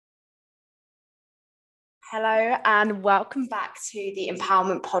Hello and welcome back to the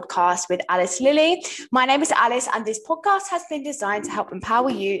Empowerment Podcast with Alice Lilly. My name is Alice and this podcast has been designed to help empower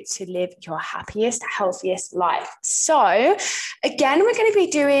you to live your happiest, healthiest life. So again, we're going to be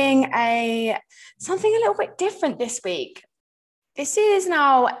doing something a little bit different this week. This is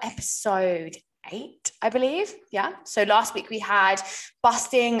now episode 8, I believe. Yeah. So last week we had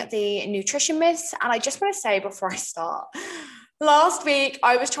busting the nutrition myths. And I just want to say before I start, last week,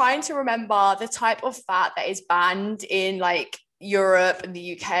 I was trying to remember the type of fat that is banned in like Europe and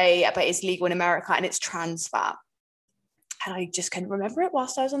the UK, but is legal in America, and it's trans fat. And I just couldn't remember it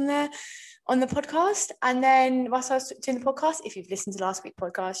whilst I was on the podcast. And then whilst I was doing the podcast, if you've listened to last week's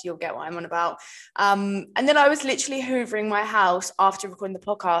podcast, you'll get what I'm on about. And then I was literally hoovering my house after recording the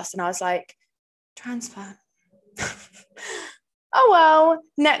podcast, and I was like, trans fat. Oh, well,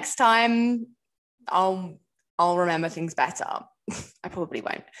 next time I'll remember things better. I probably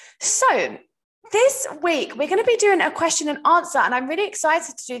won't. So this week, we're going to be doing a question and answer. And I'm really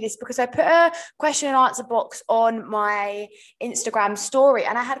excited to do this because I put a question and answer box on my Instagram story.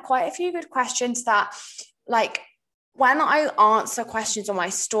 And I had quite a few good questions that, like, when I answer questions on my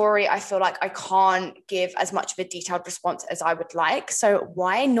story, I feel like I can't give as much of a detailed response as I would like. So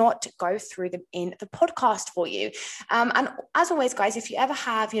why not go through them in the podcast for you? And as always, guys, if you ever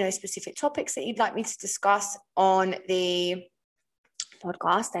have, specific topics that you'd like me to discuss on the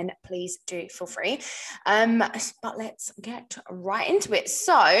podcast, then please do feel free. But let's get right into it.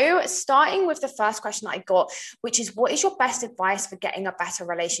 So starting with the first question that I got, which is, what is your best advice for getting a better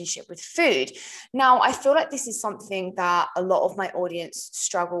relationship with food? Now, I feel like this is something that a lot of my audience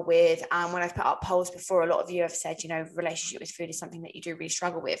struggle with. And when I've put up polls before, a lot of you have said, relationship with food is something that you do really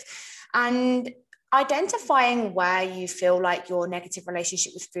struggle with. And identifying where you feel like your negative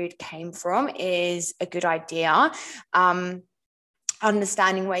relationship with food came from is a good idea.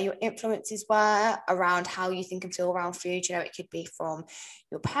 Understanding where your influences were around how you think and feel around food. It could be from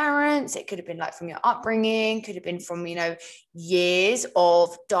your parents, it could have been like from your upbringing, could have been from, years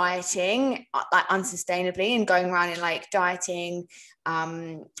of dieting, like unsustainably, and going around and like dieting,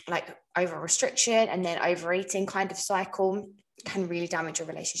 like over restriction and then overeating kind of cycle can really damage your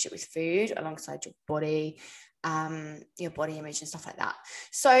relationship with food alongside your body image and stuff like that.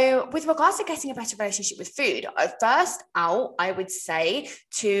 So with regards to getting a better relationship with food, first out, I would say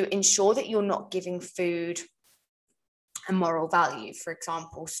to ensure that you're not giving food a moral value. For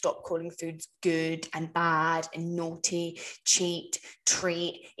example, stop calling foods good and bad and naughty, cheat,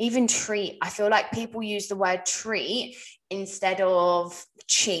 treat, even treat. I feel like people use the word treat instead of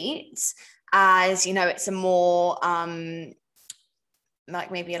cheat as, it's a more,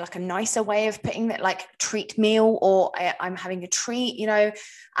 like maybe like a nicer way of putting that, like treat meal, or I'm having a treat, and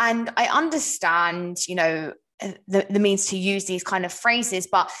I understand, the means to use these kind of phrases,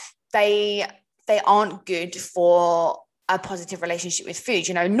 but they aren't good for a positive relationship with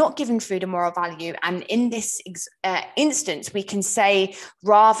food, not giving food a moral value. And in this instance, we can say,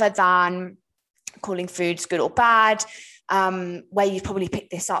 rather than calling foods good or bad, where you probably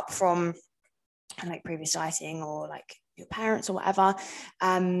picked this up from like previous dieting or like your parents or whatever,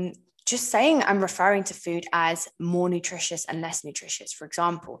 just saying I'm referring to food as more nutritious and less nutritious. For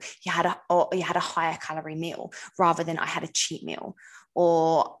example, you had a higher calorie meal rather than I had a cheat meal.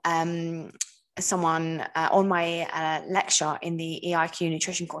 Or someone on my lecture in the EIQ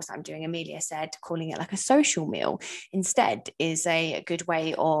nutrition course that I'm doing, Amelia said calling it like a social meal instead is a good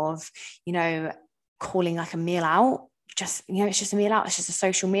way of, calling like a meal out. Just, it's just a meal out. It's just a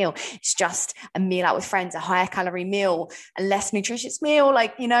social meal. It's just a meal out with friends, a higher calorie meal, a less nutritious meal.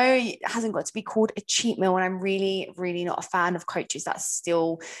 Like, it hasn't got to be called a cheat meal. And I'm really, really not a fan of coaches that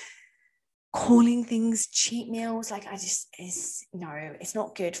still calling things cheat meals. Like, it's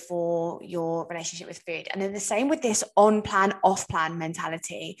not good for your relationship with food. And then the same with this on plan, off plan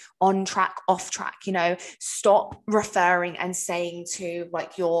mentality, on track, off track, stop referring and saying to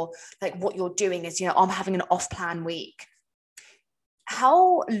like what you're doing is, I'm having an off plan week.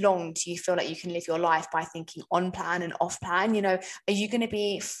 How long do you feel like you can live your life by thinking on plan and off plan? Are you going to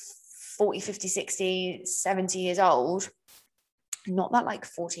be 40, 50, 60, 70 years old? Not that like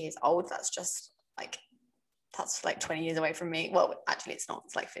 40 years old, that's like 20 years away from me. Well, actually it's not,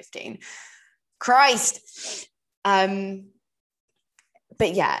 it's like 15. Christ. But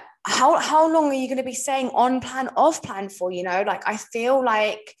yeah, how long are you going to be saying on plan, off plan for, like, I feel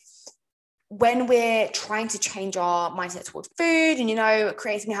like when we're trying to change our mindset towards food and,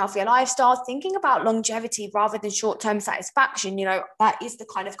 creating a healthier lifestyle, thinking about longevity rather than short-term satisfaction, that is the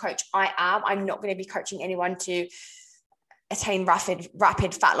kind of coach I am. I'm not going to be coaching anyone to attain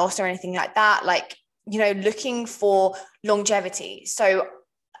rapid fat loss or anything like that. Like, looking for longevity. So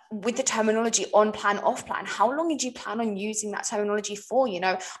with the terminology on plan, off plan, how long did you plan on using that terminology for? You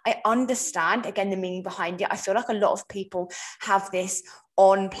know, I understand, again, the meaning behind it. I feel like a lot of people have this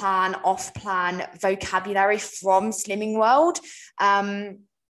on plan, off plan vocabulary from Slimming World.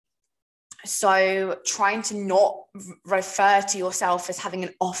 So trying to not refer to yourself as having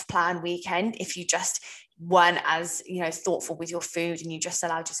an off plan weekend if you just weren't as, you know, thoughtful with your food and you just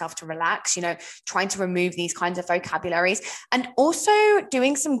allowed yourself to relax, you know, trying to remove these kinds of vocabularies. And also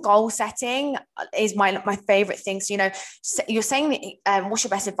doing some goal setting is my favorite thing. So, you know, you're saying what's your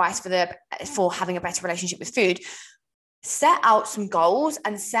best advice for having a better relationship with food? Set out some goals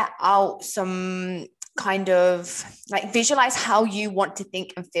and set out some kind of like visualize how you want to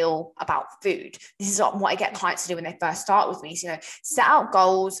think and feel about food. This is what I get clients to do when they first start with me. So, you know, set out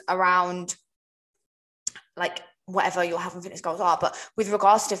goals around like whatever your health and fitness goals are, but with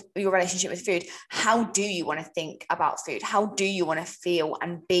regards to your relationship with food, how do you want to think about food? How do you want to feel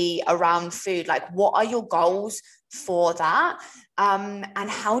and be around food? Like, what are your goals for that? And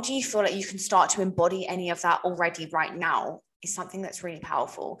how do you feel like you can start to embody any of that already right now? Is something that's really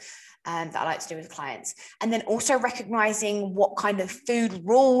powerful that I like to do with clients. And then also recognizing what kind of food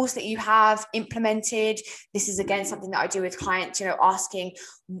rules that you have implemented. This is, again, something that I do with clients, you know, asking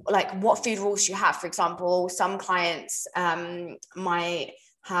like what food rules do you have? For example, some clients might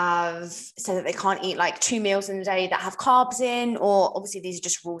have said that they can't eat like 2 meals in a day that have carbs in, or obviously these are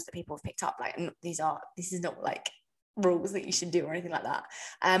just rules that people have picked up. Like this is not like rules that you should do or anything like that,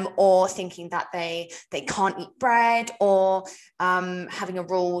 or thinking that they can't eat bread, or having a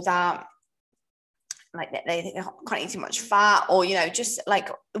rule that like they can't eat too much fat, or, you know, just like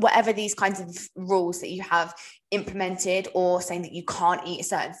whatever these kinds of rules that you have implemented, or saying that you can't eat a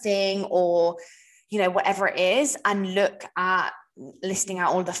certain thing, or, you know, whatever it is, and look at listing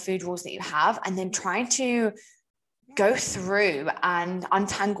out all the food rules that you have, and then trying to go through and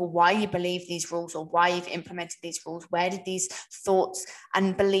untangle why you believe these rules or why you've implemented these rules. Where did these thoughts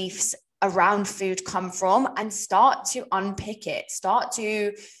and beliefs around food come from? And start to unpick it, start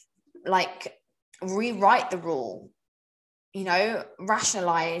to like rewrite the rule, you know,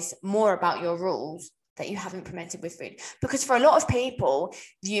 rationalize more about your rules that you have implemented with food. Because for a lot of people,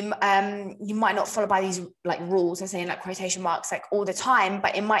 you might not follow by these like rules, and saying like quotation marks, like all the time,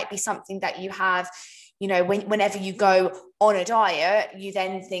 but it might be something that you have, you know, whenever you go on a diet, you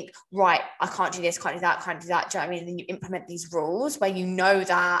then think, right, I can't do this, can't do that, can't do that. Do you know what I mean? And then you implement these rules where you know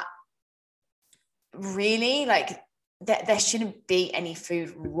that really like there shouldn't be any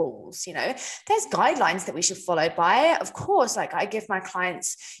food rules. You know, there's guidelines that we should follow by. Of course, like I give my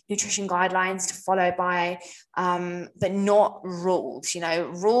clients nutrition guidelines to follow by, but not rules. You know,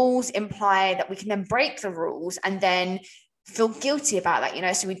 rules imply that we can then break the rules and then feel guilty about that, you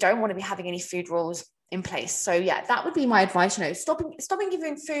know, so we don't want to be having any food rules in place. So yeah, that would be my advice, you know, stopping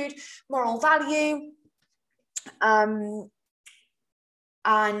giving food moral value, and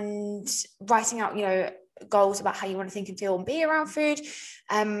writing out, you know, goals about how you want to think and feel and be around food,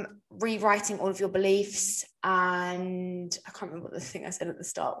 rewriting all of your beliefs, and I can't remember what the thing I said at the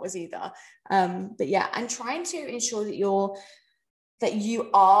start was either, but yeah, and trying to ensure that you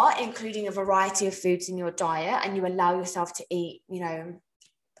are including a variety of foods in your diet, and you allow yourself to eat, you know,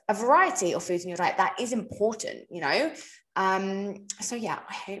 a variety of foods in your diet. That is important, you know. So yeah,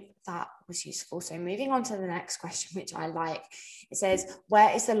 I hope that was useful. So moving on to the next question, which I like, it says,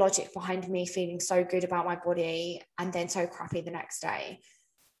 where is the logic behind me feeling so good about my body and then so crappy the next day?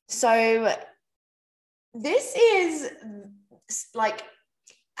 So this is like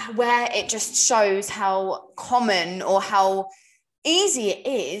where it just shows how common or how easy it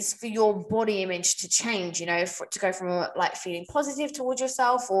is for your body image to change, you know, for it to go from like feeling positive towards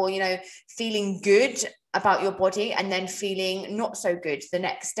yourself, or, you know, feeling good about your body and then feeling not so good the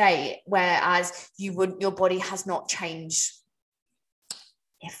next day, whereas your body has not changed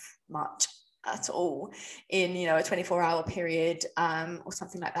if much at all in, you know, a 24-hour period, or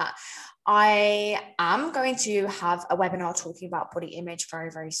something like that. I am going to have a webinar talking about body image very,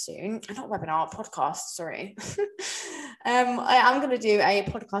 very soon. Not webinar, podcast, sorry. I am going to do a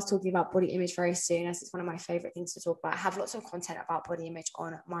podcast talking about body image very soon, as it's one of my favorite things to talk about. I have lots of content about body image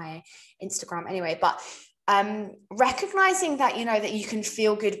on my Instagram anyway, but recognizing that, you know, that you can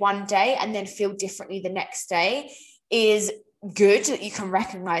feel good one day and then feel differently the next day is good, that you can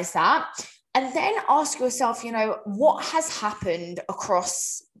recognize that. And then ask yourself, you know, what has happened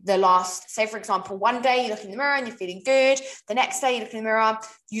across the last, say, for example, one day you look in the mirror and you're feeling good. The next day you look in the mirror,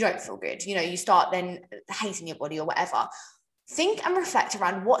 you don't feel good. You know, you start then hating your body or whatever. Think and reflect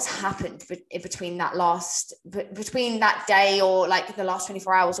around what's happened between that day or like the last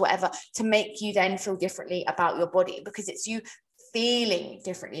 24 hours or whatever, to make you then feel differently about your body, because it's you feeling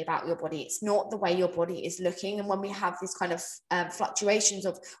differently about your body. It's not the way your body is looking. And when we have these kind of fluctuations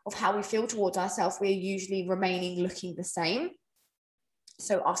of how we feel towards ourselves, we're usually remaining looking the same.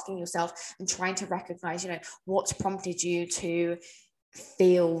 So asking yourself and trying to recognize, what's prompted you to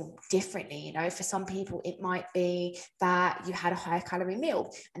feel differently. For some people, it might be that you had a higher calorie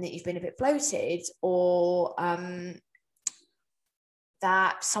meal and that you've been a bit bloated, or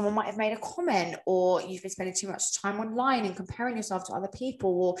that someone might have made a comment, or you've been spending too much time online and comparing yourself to other people,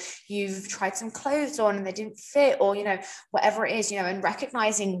 or you've tried some clothes on and they didn't fit, or, whatever it is, and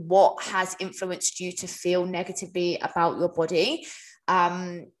recognizing what has influenced you to feel negatively about your body.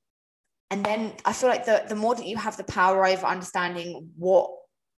 And then I feel like the more that you have the power over understanding what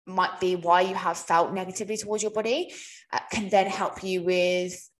might be why you have felt negatively towards your body, can then help you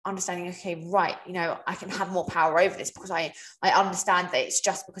with understanding, okay, right, I can have more power over this because I understand that it's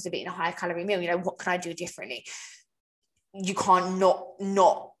just because of eating a higher calorie meal. What can I do differently? You can't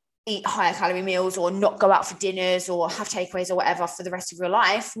not eat higher calorie meals, or not go out for dinners, or have takeaways or whatever for the rest of your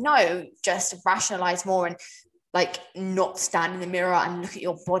life. No, just rationalize more, and not stand in the mirror and look at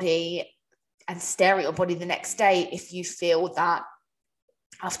your body and stare at your body the next day if you feel that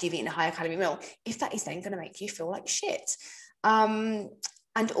after you've eaten a higher calorie meal, if that is then going to make you feel like shit.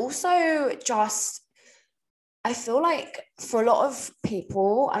 And also just, I feel like for a lot of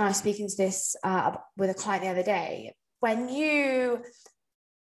people, and I was speaking to this with a client the other day, when you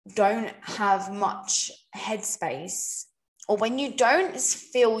don't have much headspace, or when you don't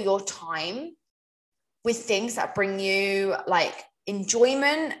fill your time with things that bring you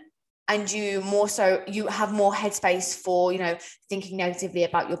enjoyment, and you have more headspace for, thinking negatively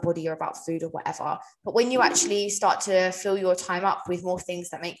about your body or about food or whatever. But when you actually start to fill your time up with more things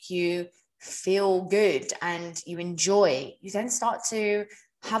that make you feel good and you enjoy, you then start to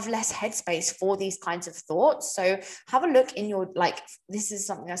have less headspace for these kinds of thoughts. So have a look in your, this is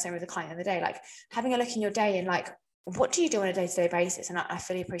something I was saying with a client the other day, having a look in your day and what do you do on a day-to-day basis? And I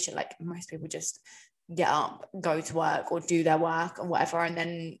fully appreciate, most people just get up, go to work or do their work and whatever, and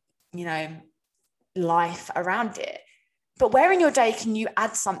then life around it. But where in your day can you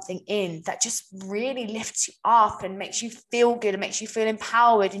add something in that just really lifts you up and makes you feel good and makes you feel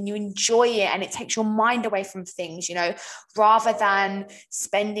empowered and you enjoy it, and it takes your mind away from things, rather than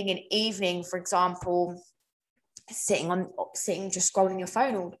spending an evening, for example, sitting just scrolling your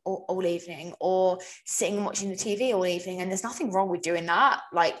phone all evening, or sitting and watching the TV all evening. And there's nothing wrong with doing that.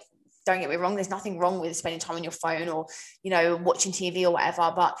 Don't get me wrong, there's nothing wrong with spending time on your phone or, watching TV or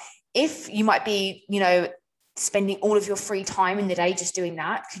whatever. But if you might be, spending all of your free time in the day just doing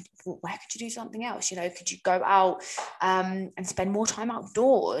that, where could you do something else? Could you go out and spend more time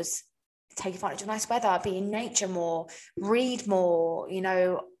outdoors, take advantage of nice weather, be in nature more, read more,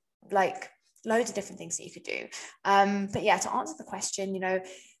 loads of different things that you could do. But yeah, to answer the question,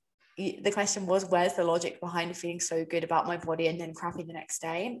 the question was, where's the logic behind feeling so good about my body and then crappy the next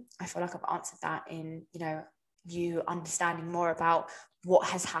day? I feel like I've answered that in, you understanding more about what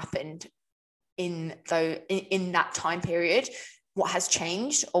has happened in that time period, what has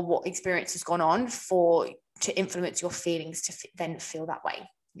changed, or what experience has gone on to influence your feelings to then feel that way,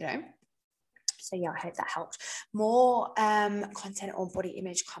 So yeah, I hope that helped. More content on body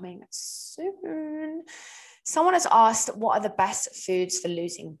image coming soon. Someone has asked, what are the best foods for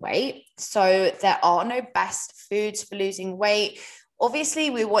losing weight? So there are no best foods for losing weight.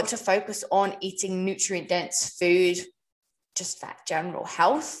 Obviously, we want to focus on eating nutrient-dense food, just for general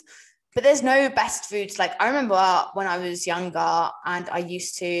health. But there's no best foods. I remember when I was younger and I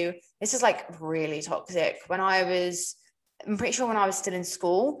used to, this is really toxic. I'm pretty sure when I was still in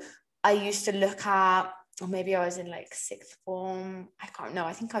school, I used to look at, or maybe I was in sixth form. I can't know.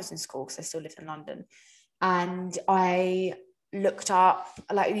 I think I was in school because I still lived in London. And I looked up,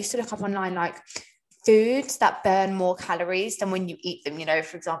 I used to look up online, foods that burn more calories than when you eat them,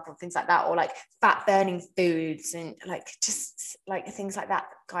 for example, things like that, or fat burning foods, and just things like that,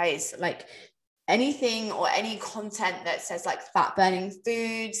 guys. Anything or any content that says fat burning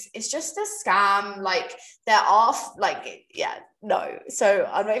foods, it's just a scam. There are no. So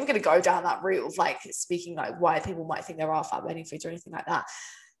I'm not even going to go down that route of speaking why people might think there are fat burning foods or anything like that.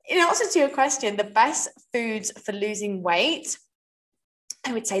 In answer to your question, the best foods for losing weight,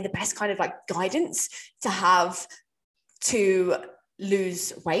 I would say the best kind of guidance to have to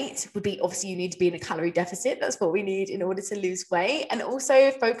lose weight would be, obviously you need to be in a calorie deficit. That's what we need in order to lose weight. And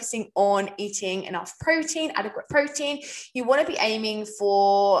also focusing on eating enough protein, adequate protein. You want to be aiming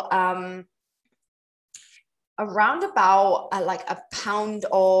for around about a pound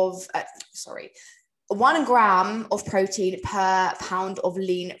of 1 gram of protein per pound of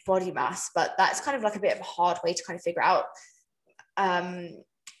lean body mass. But that's kind of a bit of a hard way to kind of figure out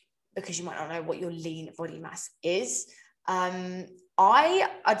because you might not know what your lean body mass is. I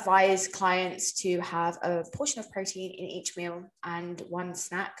advise clients to have a portion of protein in each meal and one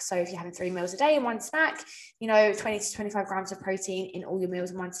snack. So if you're having 3 meals a day and one snack, 20 to 25 grams of protein in all your meals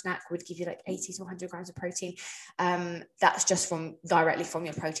and one snack would give you like 80 to 100 grams of protein. That's just directly from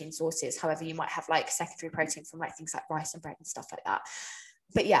your protein sources. However, you might have like secondary protein from like things like rice and bread and stuff like that.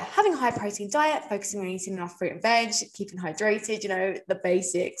 But yeah, having a high protein diet, focusing on eating enough fruit and veg, keeping hydrated, the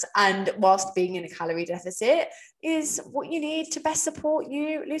basics, and whilst being in a calorie deficit is what you need to best support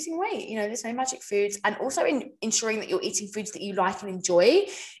you losing weight. There's no magic foods. And also ensuring that you're eating foods that you like and enjoy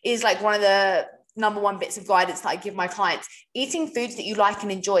is like one of the number one bits of guidance that I give my clients. Eating foods that you like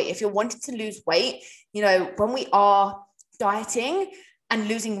and enjoy. If you're wanting to lose weight, when we are dieting and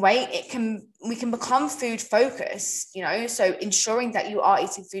losing weight, we can become food focused, so ensuring that you are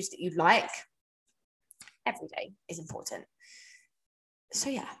eating foods that you like every day is important. So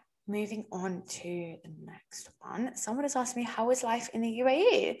yeah, moving on to the next one. Someone has asked me, how is life in the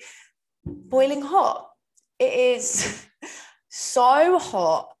UAE? Boiling hot. It is so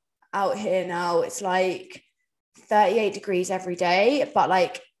hot out here now. It's like 38 degrees every day, but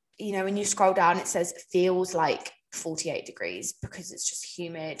like, when you scroll down, it says feels like 48 degrees because it's just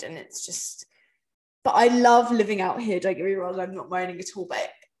humid and it's just, but I love living out here, don't get me wrong, I'm not moaning at all, but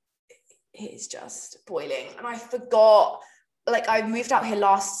it is just boiling. And I forgot, like I moved out here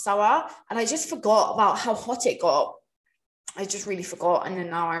last summer and I just forgot about how hot it got. I just really forgot, and then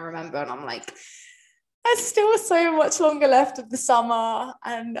now I remember and I'm like, there's still so much longer left of the summer,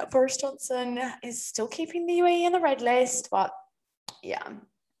 and Boris Johnson is still keeping the UAE on the red list. But yeah,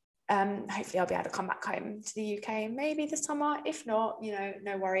 hopefully I'll be able to come back home to the UK maybe this summer. If not,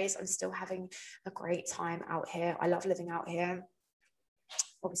 no worries. I'm still having a great time out here. I love living out here.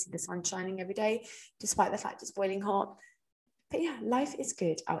 Obviously the sun's shining every day, despite the fact it's boiling hot. But yeah, life is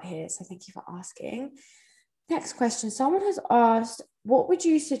good out here. So thank you for asking. Next question. Someone has asked, what would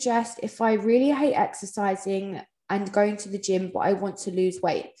you suggest if I really hate exercising and going to the gym, but I want to lose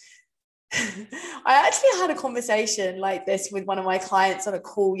weight? I actually had a conversation like this with one of my clients on a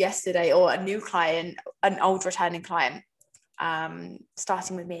call yesterday, or a new client, an old returning client,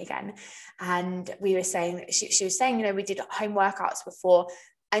 starting with me again. And we were saying, she was saying, we did home workouts before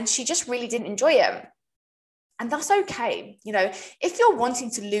and she just really didn't enjoy it. And that's okay. If you're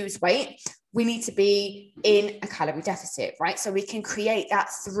wanting to lose weight, we need to be in a calorie deficit, right? So we can create that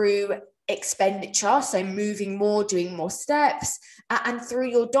through expenditure, so moving more, doing more steps, and through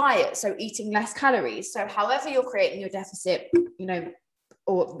your diet, so eating less calories. So however you're creating your deficit,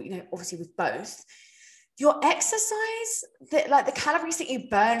 or obviously with both, your exercise, the calories that you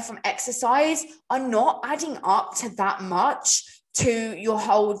burn from exercise are not adding up to that much to your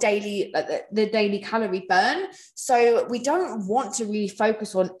whole daily, the daily calorie burn. So we don't want to really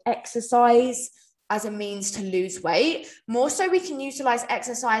focus on exercise as a means to lose weight. More so, we can utilize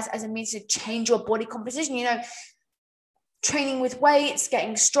exercise as a means to change your body composition, training with weights,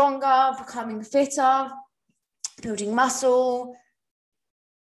 getting stronger, becoming fitter, building muscle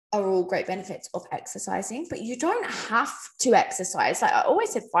are all great benefits of exercising, but you don't have to exercise. Like I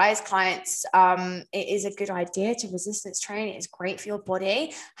always advise clients, it is a good idea to resistance train. It is great for your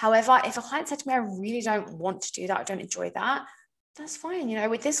body. However, if a client said to me, I really don't want to do that, I don't enjoy that, that's fine.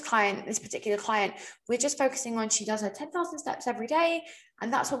 With this particular client, we're just focusing on, she does her 10,000 steps every day.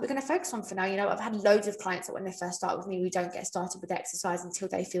 And that's what we're going to focus on for now. I've had loads of clients that when they first start with me, we don't get started with exercise until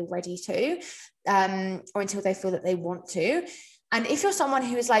they feel ready to, or until they feel that they want to. And if you're someone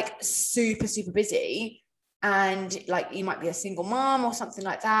who is like super, super busy and like you might be a single mom or something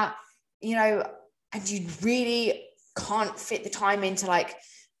like that, and you really can't fit the time into like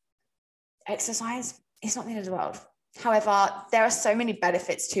exercise, it's not the end of the world. However, there are so many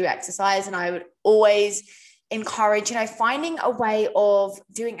benefits to exercise, and I would always encourage, finding a way of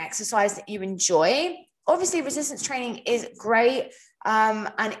doing exercise that you enjoy. Obviously, resistance training is great,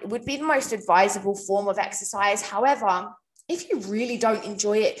 and it would be the most advisable form of exercise. However, if you really don't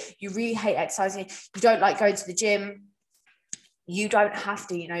enjoy it, you really hate exercising, you don't like going to the gym, you don't have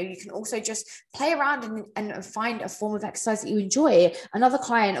to, you can also just play around and find a form of exercise that you enjoy. Another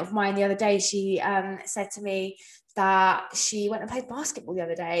client of mine the other day, she said to me that she went and played basketball the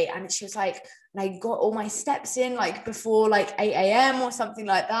other day, and she was like, and I got all my steps in like before like 8 a.m. or something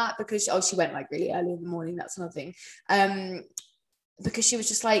like that, because she went like really early in the morning. That's another thing. Because she was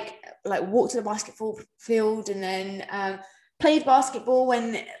just like walked to the basketball field and then played basketball,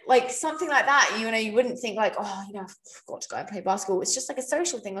 when like something like that, you wouldn't think like, I forgot to go and play basketball. It's just like a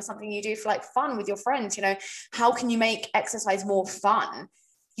social thing or something you do for like fun with your friends. How can you make exercise more fun?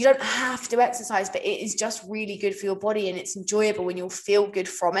 you don't have to exercise, but it is just really good for your body, and it's enjoyable, and you'll feel good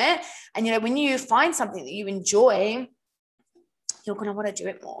from it. And, you know, when you find something that you enjoy, you're going to want to do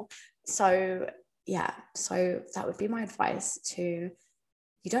it more. So yeah, so that would be my advice. To,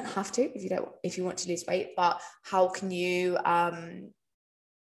 you don't have to if you want to lose weight, but how can you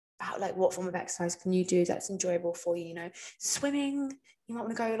like, what form of exercise can you do that's enjoyable for you? You know, swimming, you might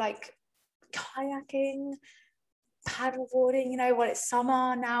want to go like kayaking, paddleboarding, you know, when it's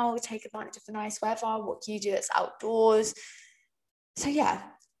summer now, take advantage of the nice weather. What can you do that's outdoors? So yeah.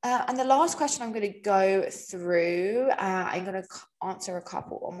 And the last question I'm going to go through, I'm going to answer a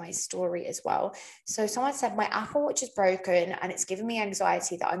couple on my story as well. So someone said, my Apple Watch is broken and it's giving me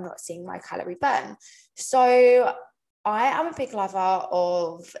anxiety that I'm not seeing my calorie burn. So I am a big lover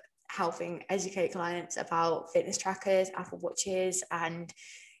of helping educate clients about fitness trackers, Apple Watches, and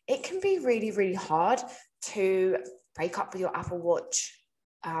it can be really, really hard to break up with your Apple Watch.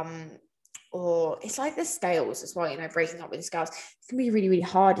 Or it's like the scales as well, you know, breaking up with the scales. It can be really, really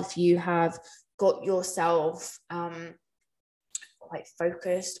hard if you have got yourself quite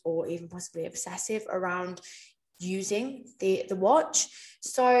focused or even possibly obsessive around using the watch.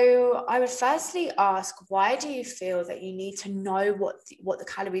 So I would firstly ask, why do you feel that you need to know what the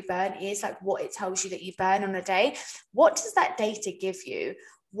calorie burn is, like what it tells you that you burn on a day? What does that data give you?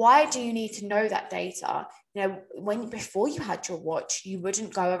 Why do you need to know that data? You know, before you had your watch, you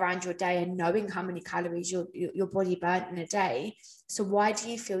wouldn't go around your day and knowing how many calories your body burnt in a day. So why do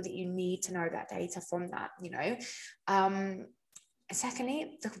you feel that you need to know that data from that? You know,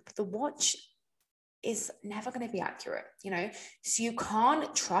 secondly, the watch is never going to be accurate, you know, so you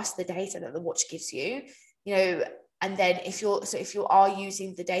can't trust the data that the watch gives you, you know. And then if you are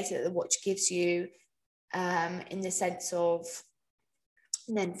using the data that the watch gives you, in the sense of,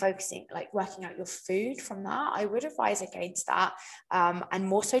 and then focusing, like working out your food from that, I would advise against that. And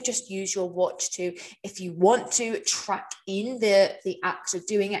more so just use your watch to, if you want to track in the act of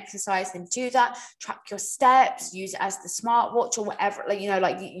doing exercise, then do that. Track your steps, use it as the smartwatch or whatever, like, you know,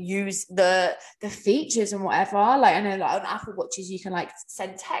 like use the features and whatever. Like, I know, like on Apple Watches, you can like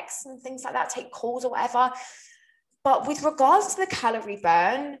send texts and things like that, take calls or whatever. But with regards to the calorie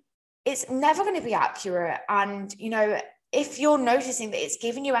burn, it's never going to be accurate. And, you know, if you're noticing that it's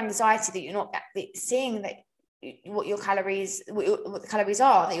giving you anxiety, that you're not seeing that what the calories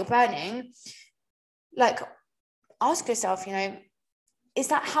are that you're burning, like, ask yourself, you know, is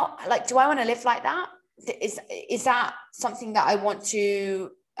that how, like, do I want to live like that? Is that something that I want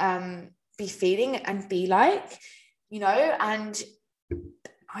to be feeling and be like, you know? And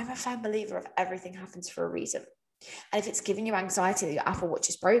I'm a firm believer of everything happens for a reason. And if it's giving you anxiety that your Apple Watch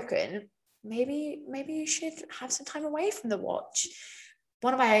is broken, maybe you should have some time away from the watch.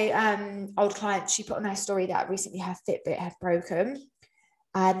 One of my old clients, she put on her story that recently her Fitbit had broken.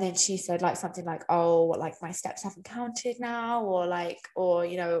 And then she said like something like, oh, like my steps haven't counted now, or,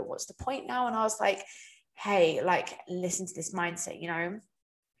 you know, what's the point now? And I was like, hey, like, listen to this mindset, you know,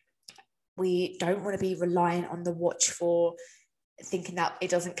 we don't want to be reliant on the watch for thinking that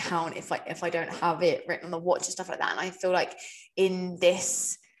it doesn't count if I don't have it written on the watch and stuff like that. And I feel like in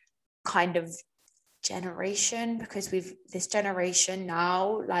this kind of generation, because this generation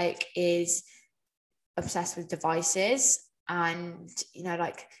now like is obsessed with devices, and, you know,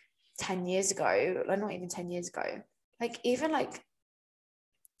 like 10 years ago, like not even 10 years ago, like even like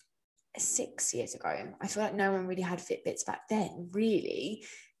 6 years ago, I feel like no one really had Fitbits back then, really.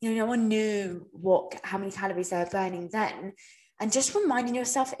 You know, no one knew how many calories they were burning then. And just reminding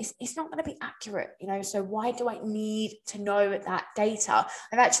yourself, it's not going to be accurate, you know, so why do I need to know that data?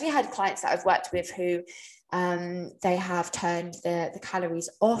 I've actually had clients that I've worked with who they have turned the calories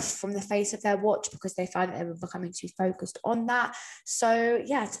off from the face of their watch because they found that they were becoming too focused on that. So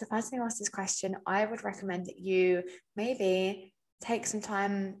yeah, to the person who asked this question, I would recommend that you maybe take some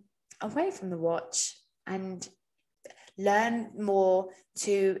time away from the watch and learn more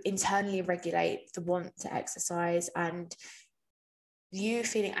to internally regulate the want to exercise. And you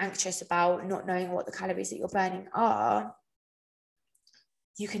feeling anxious about not knowing what the calories that you're burning are,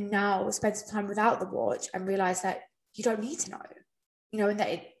 you can now spend some time without the watch and realize that you don't need to know, you know, and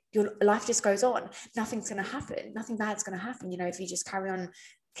that your life just goes on. Nothing's going to happen. Nothing bad's going to happen, you know, if you just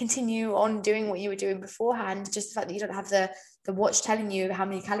continue on doing what you were doing beforehand. Just the fact that you don't have the watch telling you how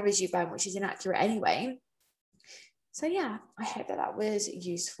many calories you burn, which is inaccurate anyway. So yeah, I hope that was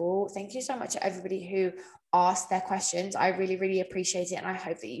useful. Thank you so much to everybody who asked their questions. I really, really appreciate it. And I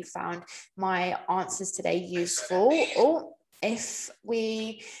hope that you found my answers today useful. Or if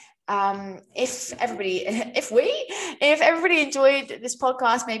everybody enjoyed this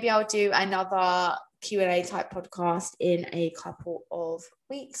podcast, maybe I'll do another Q&A type podcast in a couple of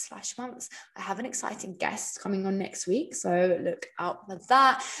weeks/months. I have an exciting guest coming on next week, so look out for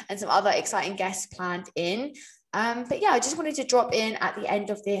that, and some other exciting guests planned in. But yeah, I just wanted to drop in at the end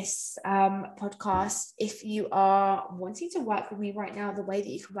of this podcast. If you are wanting to work with me right now, the way that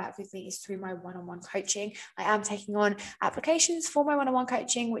you can work with me is through my one-on-one coaching. I am taking on applications for my one-on-one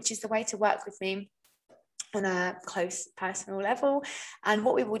coaching, which is the way to work with me on a close personal level. And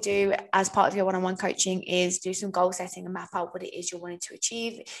what we will do as part of your one-on-one coaching is do some goal setting and map out what it is you're wanting to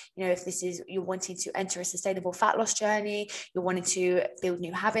achieve. You know, if this is, you're wanting to enter a sustainable fat loss journey, you're wanting to build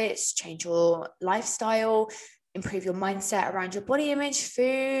new habits, change your lifestyle, improve your mindset around your body image,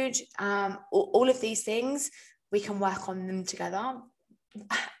 food, all of these things, we can work on them together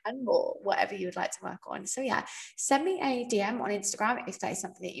and more, whatever you would like to work on. So yeah, send me a DM on Instagram if that is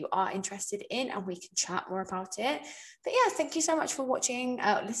something that you are interested in, and we can chat more about it. But yeah, thank you so much for listening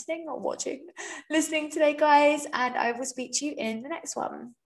today, guys, and I will speak to you in the next one.